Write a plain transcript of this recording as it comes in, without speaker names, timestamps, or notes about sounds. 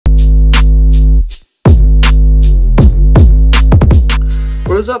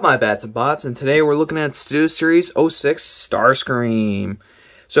What is up, my bats and bots? And today we're looking at Studio Series 06 Starscream.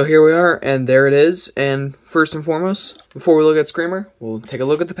 So here we are, and there it is. And first and foremost, before we look at Screamer, we'll take a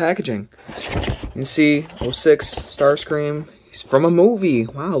look at the packaging. You can see 06 Starscream. He's from a movie.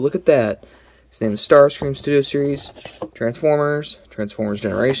 Wow, look at that. His name is Starscream Studio Series. Transformers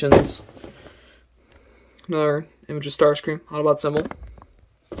Generations. Another image of Starscream. Autobot symbol.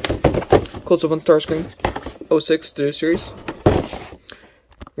 Close up on Starscream 06 Studio Series.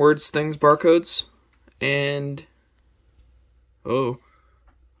 Words, things, barcodes, and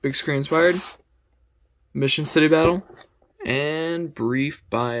big screen inspired, mission city battle, and brief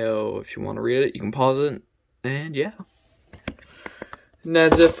bio. If you want to read it, you can pause it, and yeah. And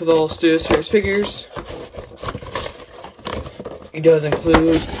as if with all Studio Series figures, it does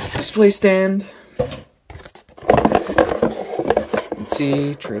include display stand. Let's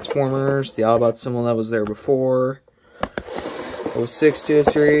see, Transformers, the Autobot symbol that was there before. 06 Studio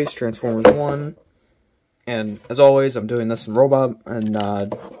Series, Transformers 1. And as always, I'm doing this in robot and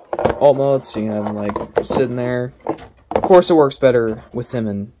alt mode, so you can have him like sitting there. Of course, it works better with him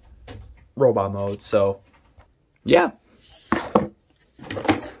in robot mode, so yeah.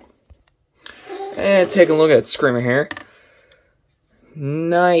 And taking a look at Screamer here.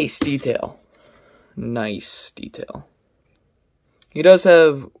 Nice detail. Nice detail. He does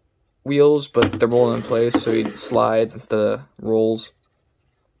have wheels, but they're rolling in place, so he slides instead of rolls.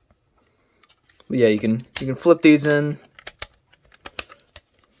 But yeah, you can flip these in.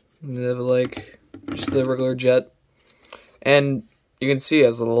 They have like just the regular jet, and you can see he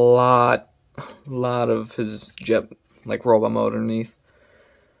has a lot of his jet like robot mode underneath.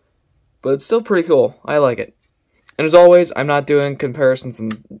 But it's still pretty cool. I like it. And as always, I'm not doing comparisons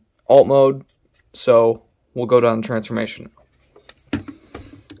in alt mode, so we'll go down to transformation.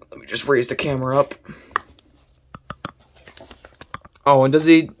 Just raise the camera up. Oh, and does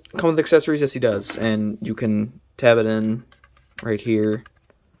he come with accessories? Yes, he does. And you can tab it in right here.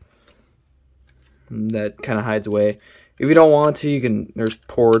 And that kind of hides away. If you don't want to, you can. There's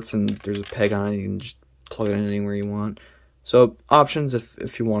ports and there's a peg on it. You can just plug it in anywhere you want. So options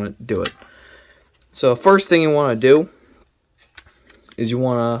if you want to do it. So first thing you want to do is you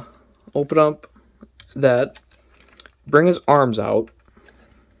want to open up that, bring his arms out.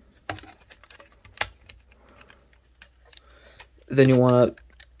 Then you want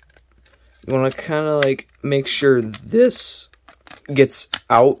to kind of like make sure this gets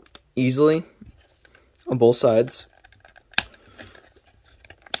out easily on both sides.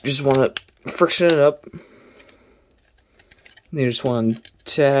 You just want to friction it up. Then you just want to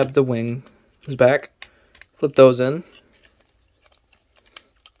tab the wings back, flip those in.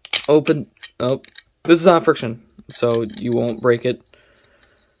 Open. Oh, this is not friction, so you won't break it.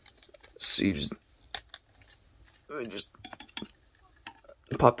 So you just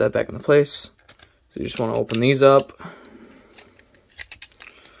pop that back into place. So you just want to open these up.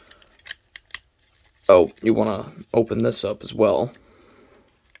 Oh, you want to open this up as well.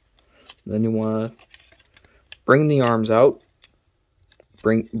 Then you want to bring the arms out.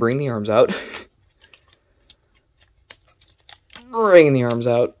 Bring the arms out. Bring the arms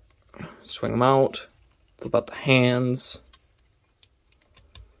out. Swing them out. Flip out the hands.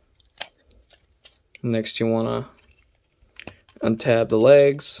 Next you want to untab the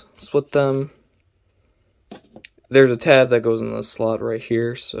legs, split them. There's a tab that goes in the slot right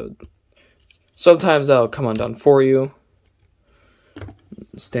here, so sometimes that'll come undone for you.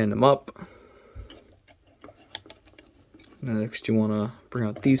 Stand them up. Next you want to bring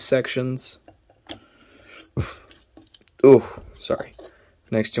out these sections. Oh, sorry.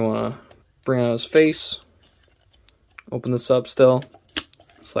 Next you want to bring out his face. Open this up still.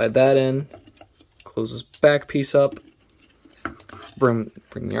 Slide that in. Close this back piece up. Bring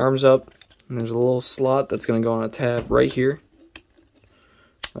the arms up, and there's a little slot that's going to go on a tab right here.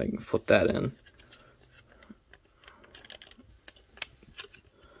 I can flip that in.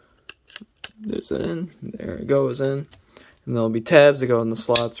 There's it in. There it goes in. And there'll be tabs that go in the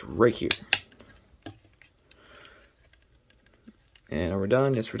slots right here. And are we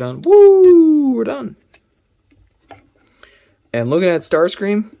done? Yes, we're done. Woo! We're done. And looking at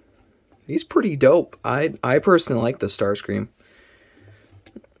Starscream, he's pretty dope. I personally like the Starscream.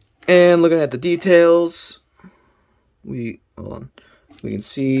 And looking at the details, we can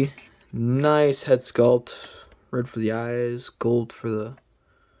see nice head sculpt, red for the eyes, gold for the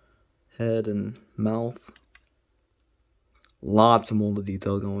head and mouth. Lots of molded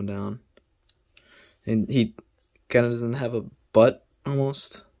detail going down. And he kind of doesn't have a butt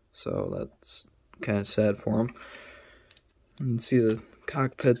almost, so that's kind of sad for him. You can see the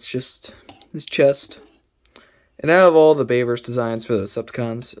cockpit's just his chest. And out of all the Bayverse designs for the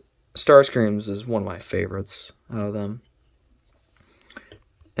Decepticons, Starscream's is one of my favorites out of them.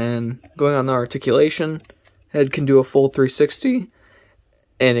 And going on the articulation, head can do a full 360,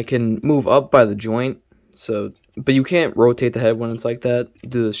 and it can move up by the joint. So, but you can't rotate the head when it's like that,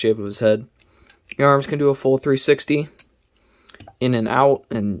 due to the shape of his head. Your arms can do a full 360, in and out,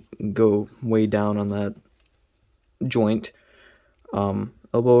 and go way down on that joint.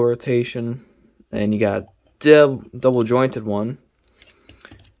 Elbow rotation, and you got double jointed one.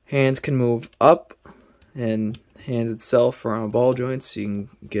 Hands can move up, and hands itself around ball joints, so you can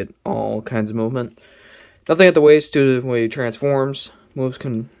get all kinds of movement. Nothing at the waist due to the way he transforms. Legs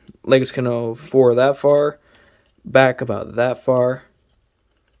can go forward that far, back about that far.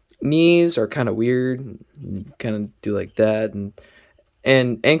 Knees are kind of weird, kind of do like that,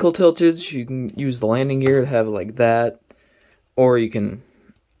 and ankle tilted. You can use the landing gear to have it like that, or you can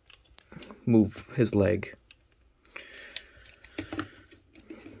move his leg.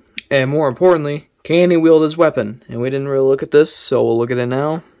 And more importantly, can he wield his weapon? And we didn't really look at this, so we'll look at it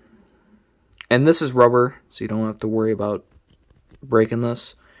now. And this is rubber, so you don't have to worry about breaking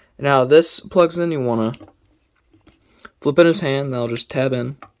this. And now this plugs in, you want to flip in his hand, that'll just tab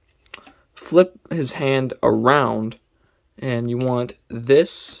in. Flip his hand around, and you want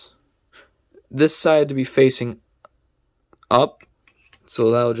this side to be facing up,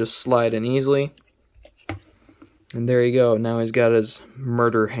 so that'll just slide in easily. And there you go. Now he's got his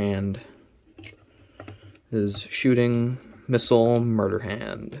murder hand. His shooting missile murder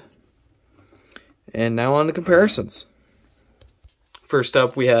hand. And now on the comparisons. First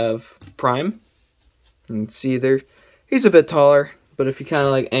up we have Prime. You can see there, he's a bit taller, but if you kind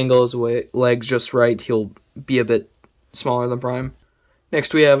of like angle his legs just right, he'll be a bit smaller than Prime.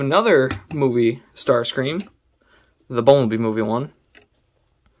 Next we have another movie, Starscream. The Bumblebee movie one.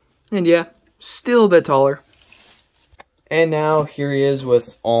 And yeah, still a bit taller. And now, here he is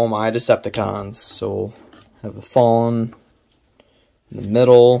with all my Decepticons. So, have the Fallen in the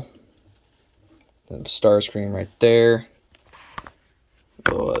middle. Then Starscream right there.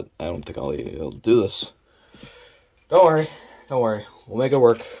 Oh, I don't think I'll be able to do this. Don't worry. Don't worry. We'll make it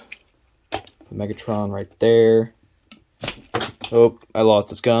work. Megatron right there. Oh, I lost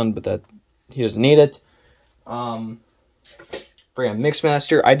his gun, but that he doesn't need it. Bring on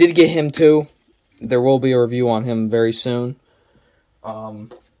Mixmaster. I did get him too. There will be a review on him very soon.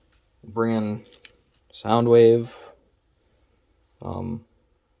 Bring in Soundwave.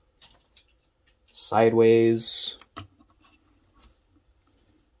 Sideways.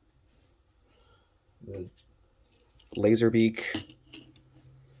 The Laserbeak.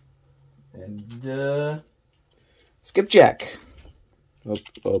 And Skipjack.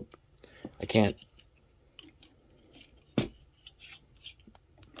 Oh, I can't.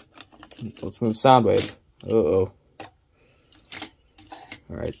 Let's move Soundwave. Uh-oh.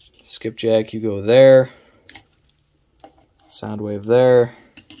 Alright, Skipjack, you go there. Soundwave there.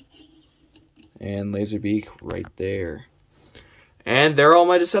 And Laserbeak right there. And they're all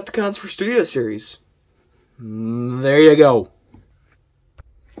my Decepticons for Studio Series. There you go.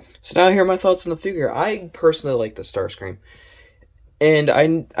 So now here are my thoughts on the figure. I personally like the Starscream. And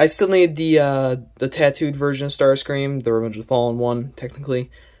I still need the tattooed version of Starscream, the Revenge of the Fallen one,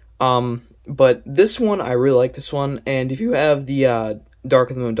 technically. But this one, I really like this one, and if you have the Dark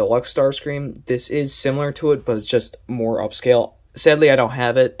of the Moon Deluxe Starscream, this is similar to it, but it's just more upscale. Sadly, I don't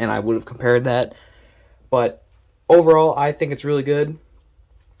have it, and I would have compared that, but overall, I think it's really good.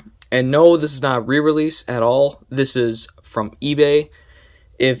 And no, this is not a re-release at all. This is from eBay.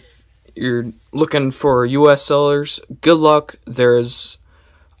 If you're looking for US sellers, good luck.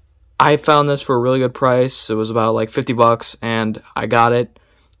 I found this for a really good price. It was about like 50 bucks, and I got it.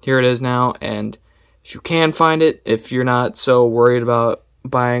 Here it is now, and if you can find it, if you're not so worried about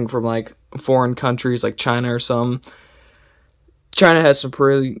buying from like foreign countries like China or some, China has some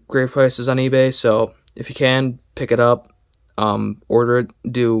pretty great prices on eBay, so if you can, pick it up, order it,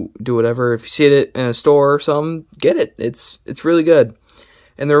 do whatever. If you see it in a store or something, get it. It's really good.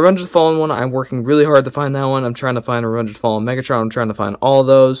 And the Revenge of the Fallen one, I'm working really hard to find that one. I'm trying to find a Revenge of the Fallen Megatron. I'm trying to find all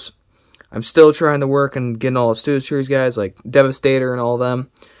those. I'm still trying to work and getting all the Studio Series guys, like Devastator and all of them.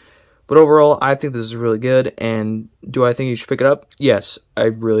 But overall, I think this is really good, and do I think you should pick it up? Yes, I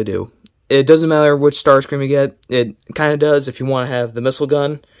really do. It doesn't matter which Starscream you get. It kind of does if you want to have the missile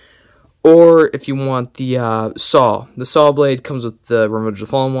gun, or if you want the saw. The saw blade comes with the Revenge of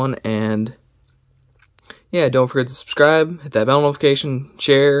the Fallen one, and yeah, don't forget to subscribe, hit that bell notification,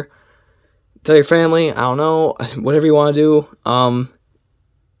 share, tell your family, I don't know, whatever you want to do.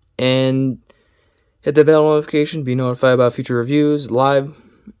 And hit the bell notification, be notified about future reviews, live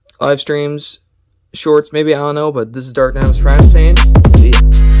streams, shorts, maybe, I don't know, but this is Dark Knight of Frankenstein.